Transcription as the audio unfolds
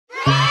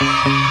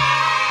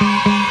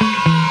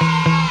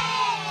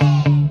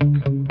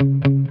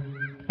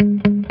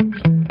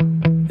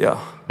Yeah.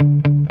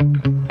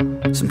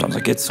 Sometimes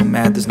I get so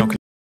mad there's no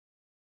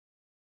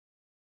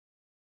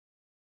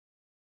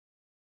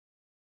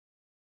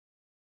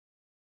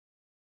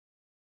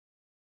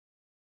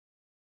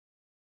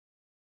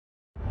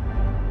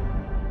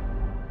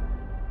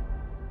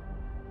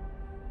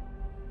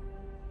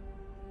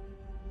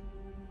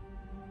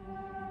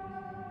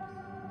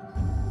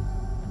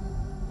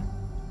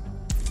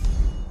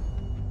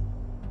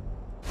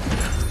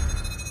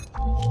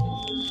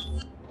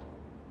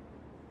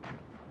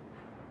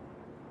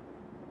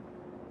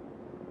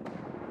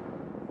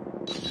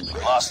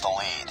lost the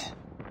lead.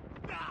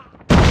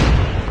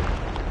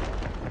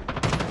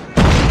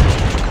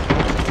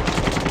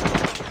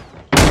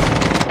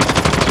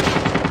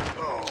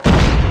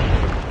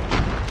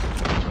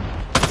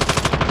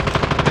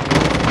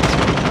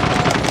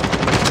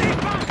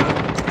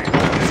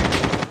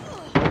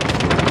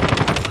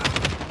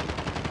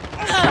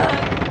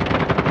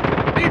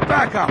 Need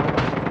backup!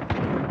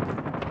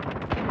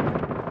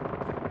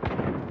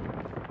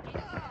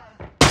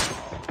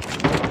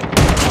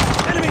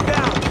 Enemy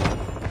down!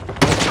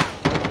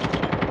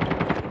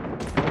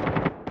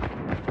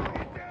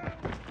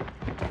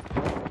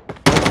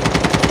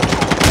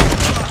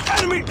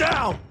 Enemy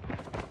down!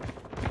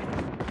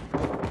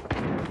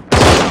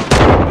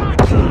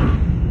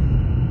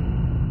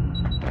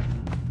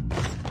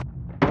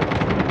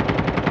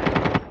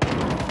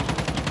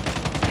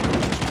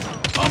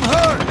 I'm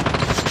hurt!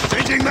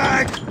 Changing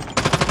mag!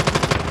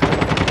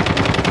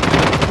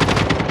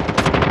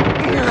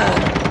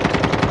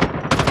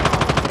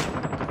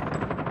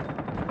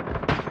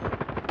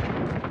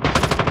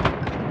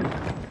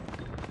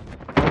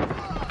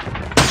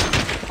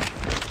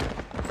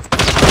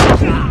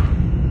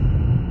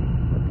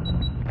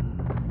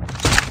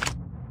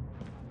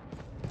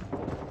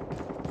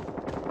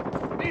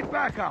 Need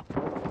backup!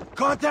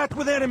 Contact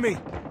with enemy!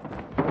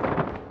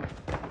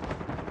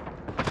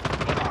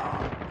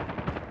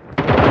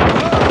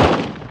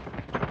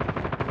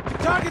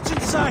 Target's in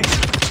sight!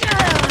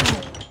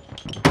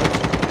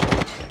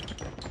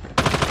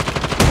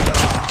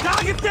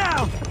 Target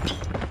down!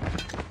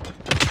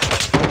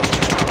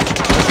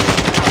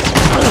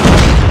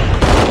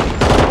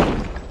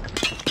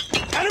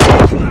 Enemy!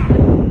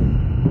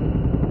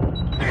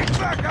 Need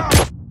backup!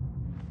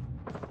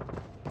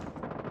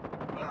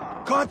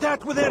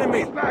 Contact with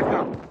enemy!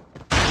 Backup!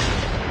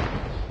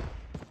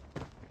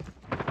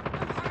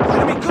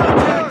 Enemy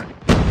contact!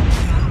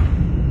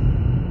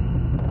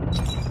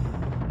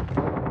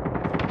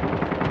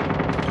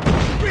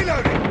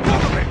 Reloading!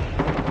 Cover me!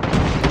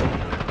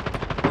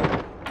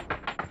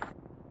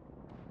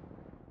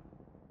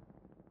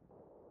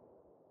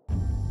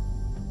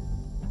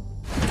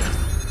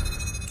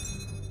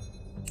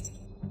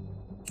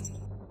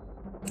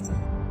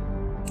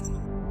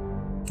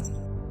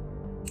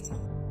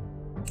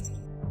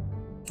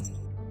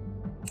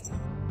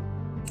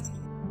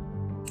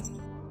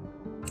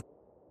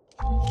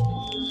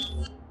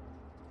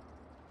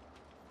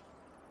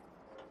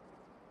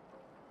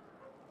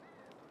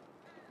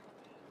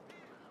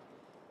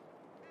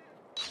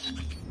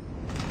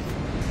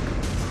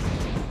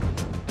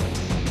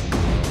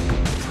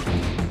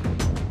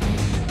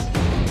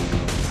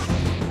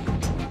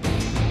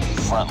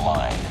 Front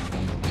line.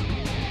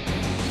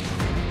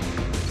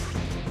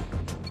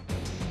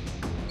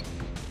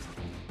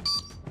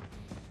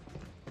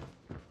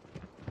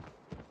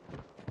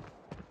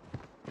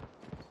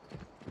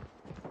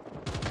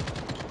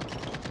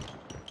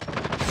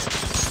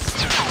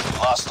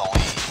 Lost the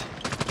lead.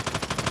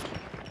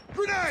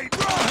 Grenade!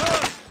 We're all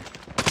hurt!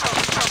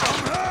 I'm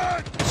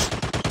hurt!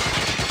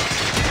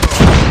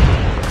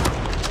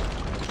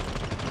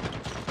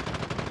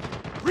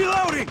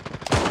 Reloading!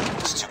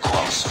 It's too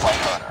close. Fight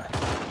harder.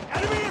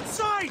 Enemy in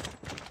sight!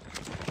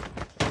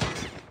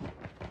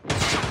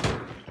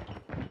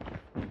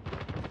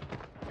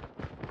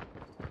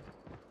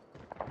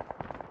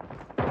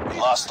 We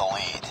lost the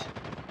lead.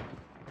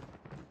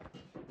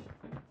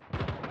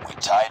 We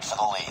tied for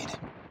the lead.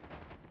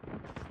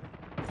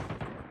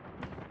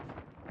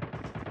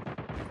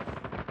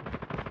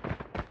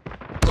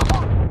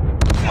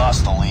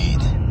 Lost the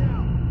lead.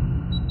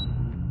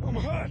 I'm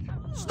hurt!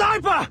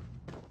 Sniper!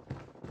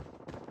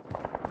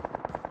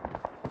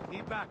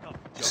 Need backup.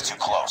 It's too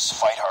close.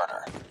 Fight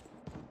harder.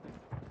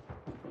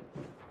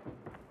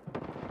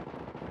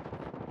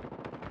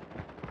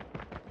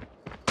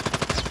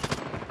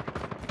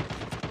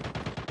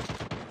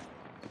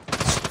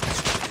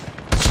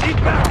 Need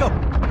backup!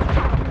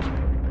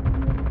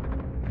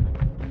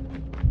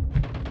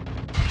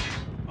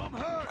 I'm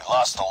hurt! We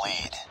lost the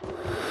lead.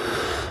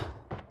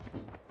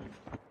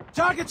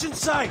 Target's in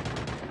sight!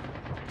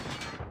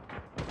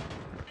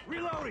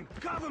 Reloading!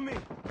 Cover me!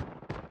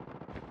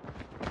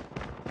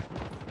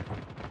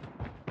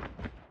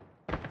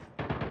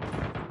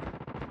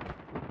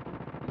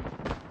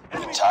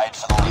 We tied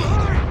for the lead.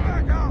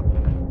 Back up!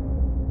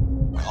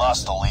 We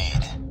lost the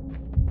lead.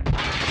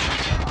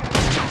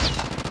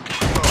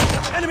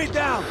 Enemy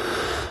down!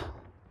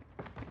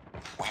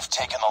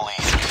 taken the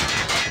lead.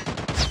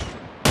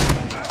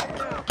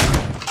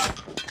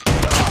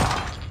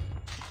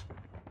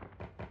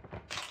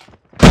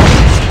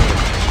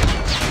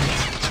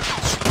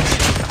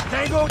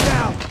 Tango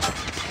down!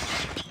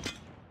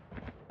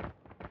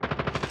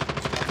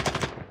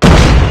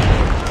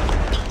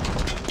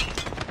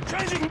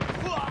 Changing!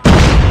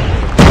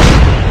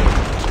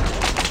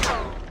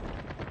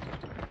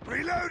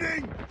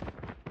 Reloading!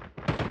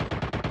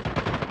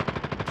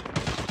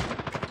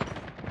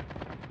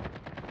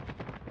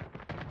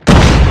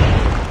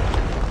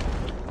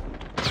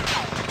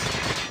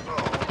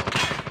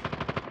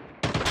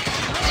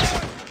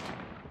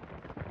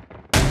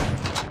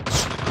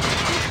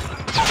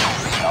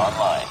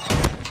 Online.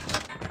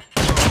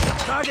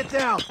 Target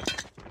down!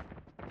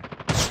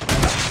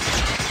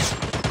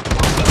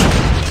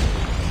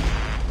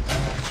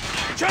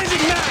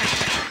 Changing mag!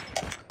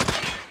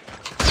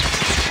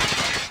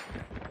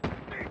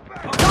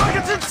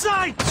 Target's in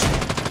sight!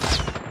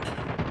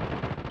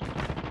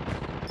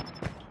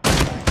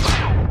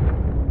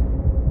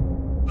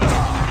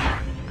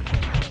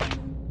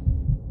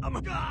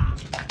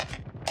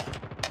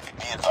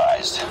 Be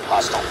advised,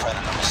 hostile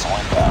Predator missile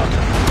inbound.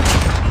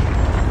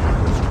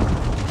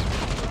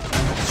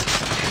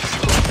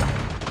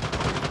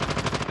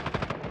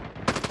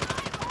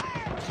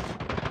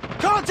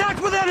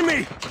 Contact with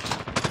enemy!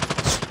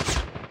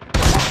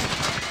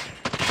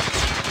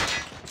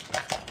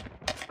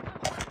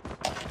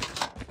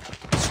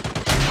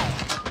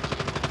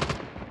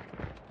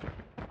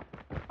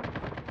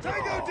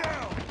 Tango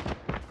down!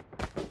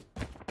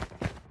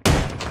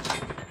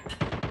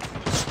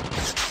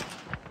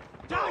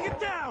 Target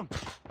down!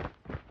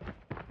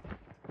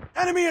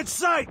 Enemy in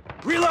sight!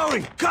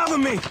 Reloading! Cover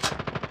me!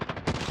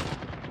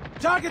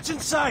 Target's in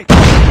sight!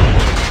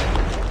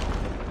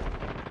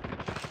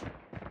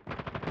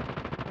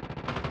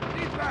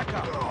 Need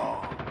backup!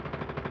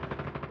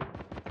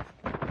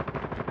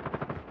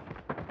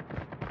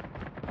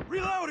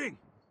 Reloading!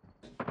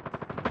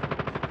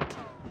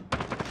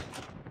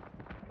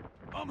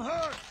 I'm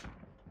hurt!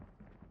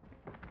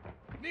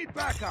 Need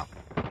backup!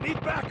 Need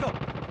backup!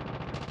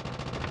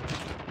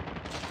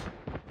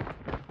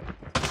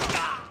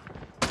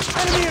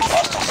 Enemy in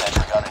Hostile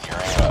sentry gun in your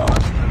AO.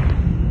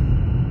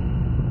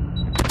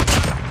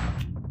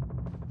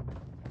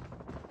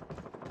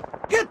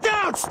 Get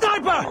down,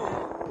 sniper!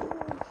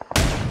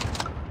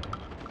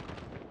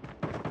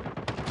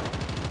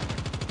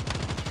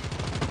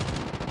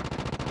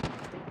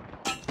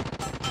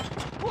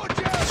 Watch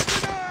out,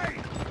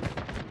 grenade!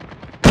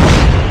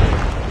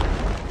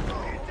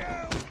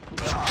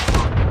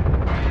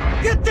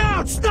 Get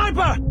down,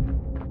 sniper!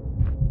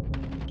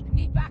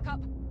 Need backup.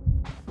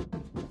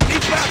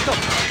 Need backup!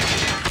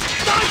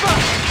 Sniper!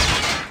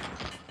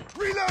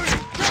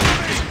 Reloading! Cover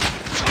me!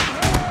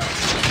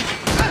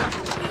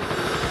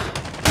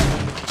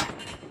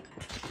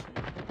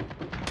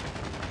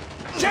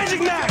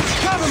 Changing mag!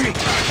 Cover me!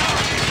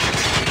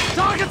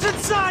 Target's in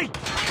sight!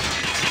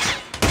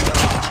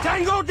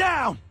 Tango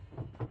down!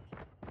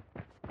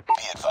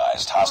 Be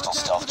advised, hostile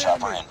stealth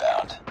chopper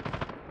inbound.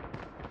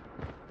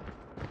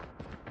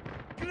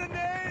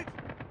 Grenade!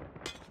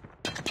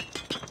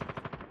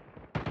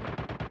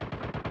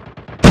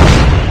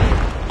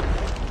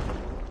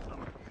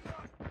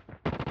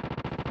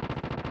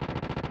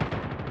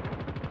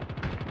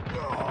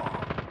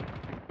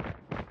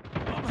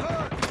 I'm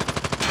hurt!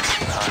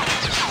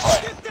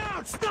 Get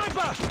down,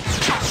 sniper!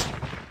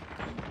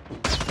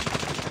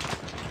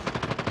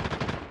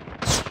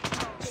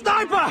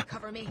 Sniper!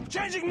 Cover me.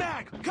 Changing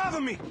mag!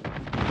 Cover me!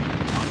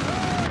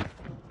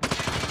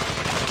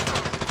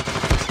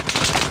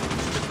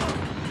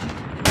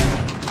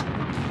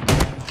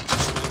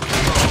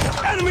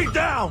 Enemy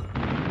down!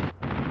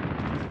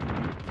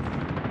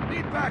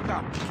 Need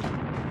backup!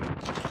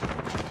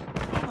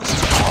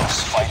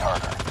 Close, fight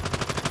harder.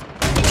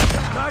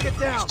 Target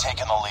down!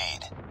 Taken the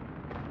lead.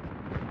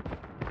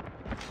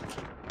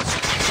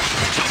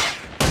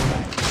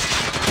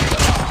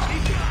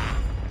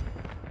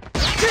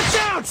 Get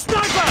down,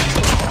 sniper!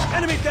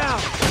 Enemy down!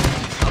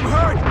 I'm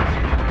hurt!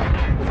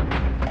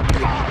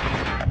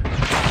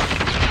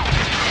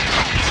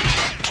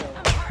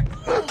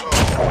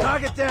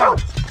 Target down!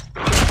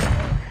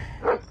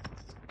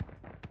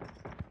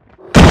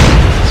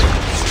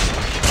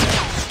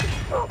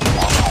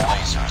 Orbital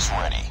laser is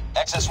ready.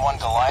 XS-1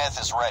 Goliath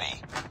is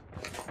ready.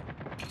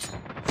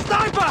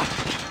 Sniper!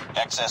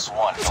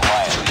 XS-1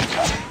 Goliath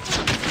incoming.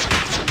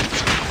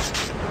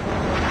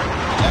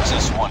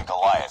 XS-1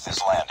 Goliath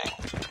is landing.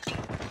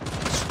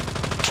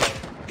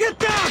 Get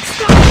down,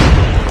 sniper!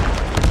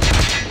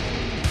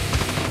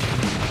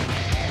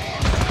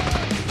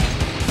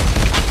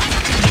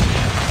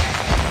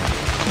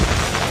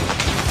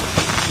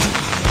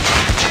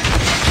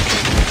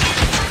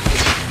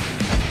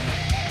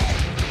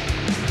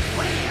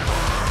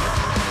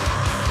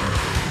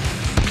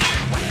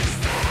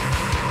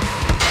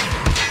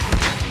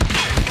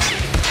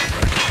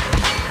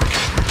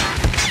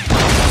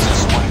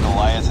 XS-1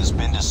 Goliath has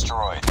been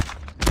destroyed.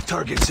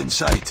 Target's in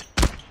sight.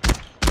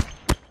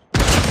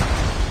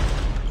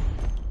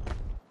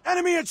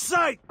 Enemy in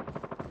sight!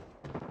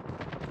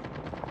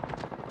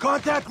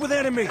 Contact with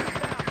enemy!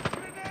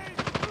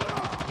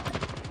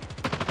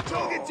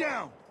 Target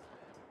down!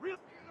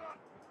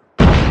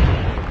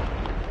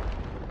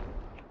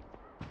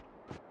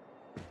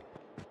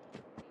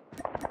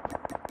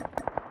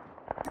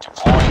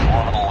 Deploying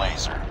orbital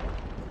laser.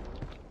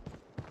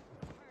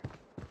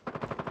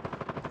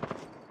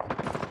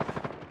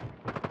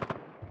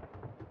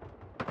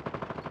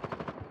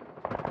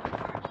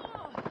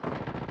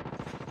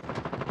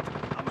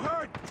 I'm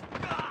hurt!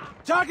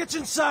 Target's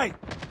in sight!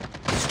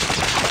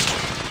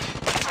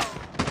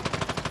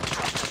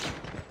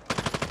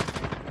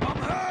 I'm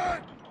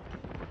hurt!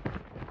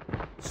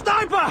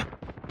 Sniper!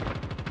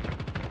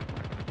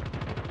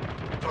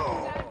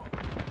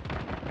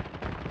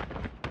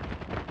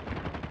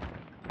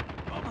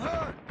 I'm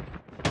hurt!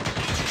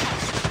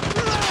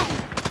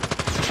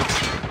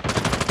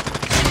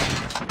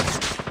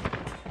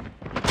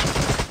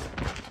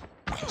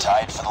 We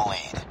tied for the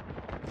lead.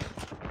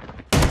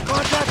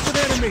 Contact with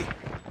enemy!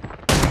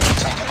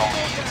 Taking the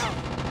lead.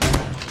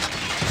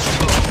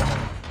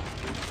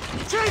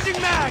 Changing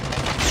mag!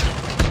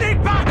 Need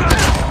backup!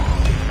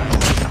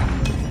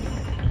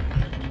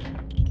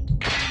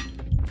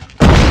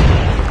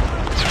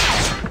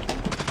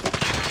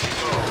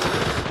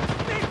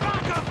 Need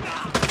backup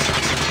now!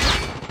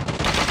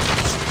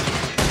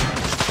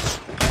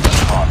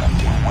 On them.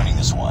 We're winning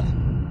this one.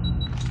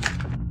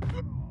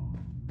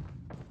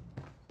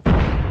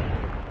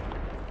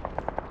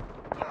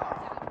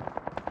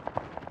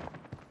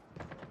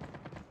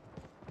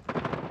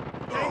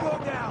 Tango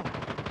down!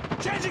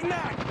 Changing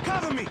mag!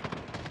 Cover me!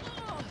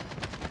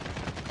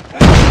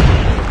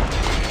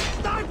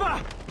 Sniper!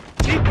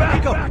 Need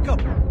backup!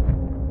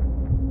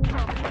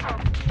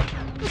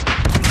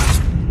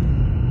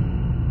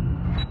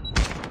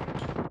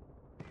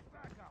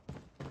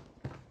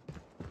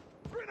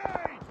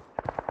 Grenade!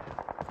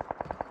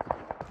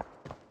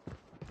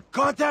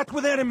 Contact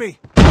with enemy!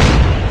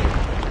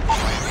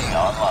 UAV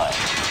online.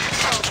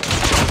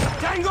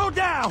 Tango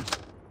down!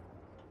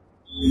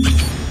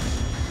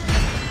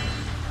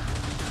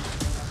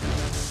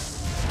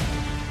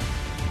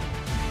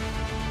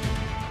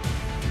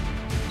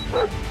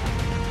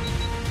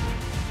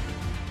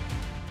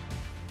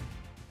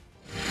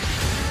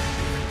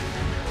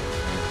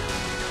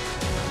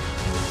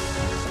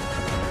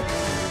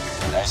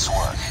 Nice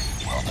work.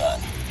 Well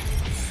done.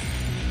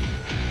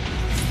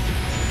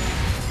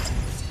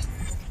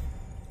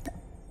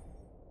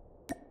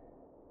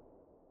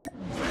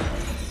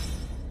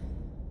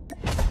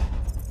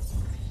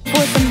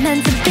 Wasn't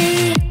meant to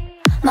be.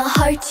 My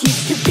heart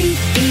used to beat,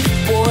 beat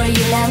for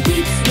you. Now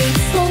weep, sleep,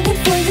 longing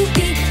for you,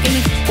 beat,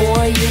 beat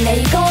for you. Now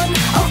you're gone.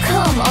 Oh,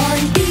 come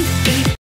on, beat.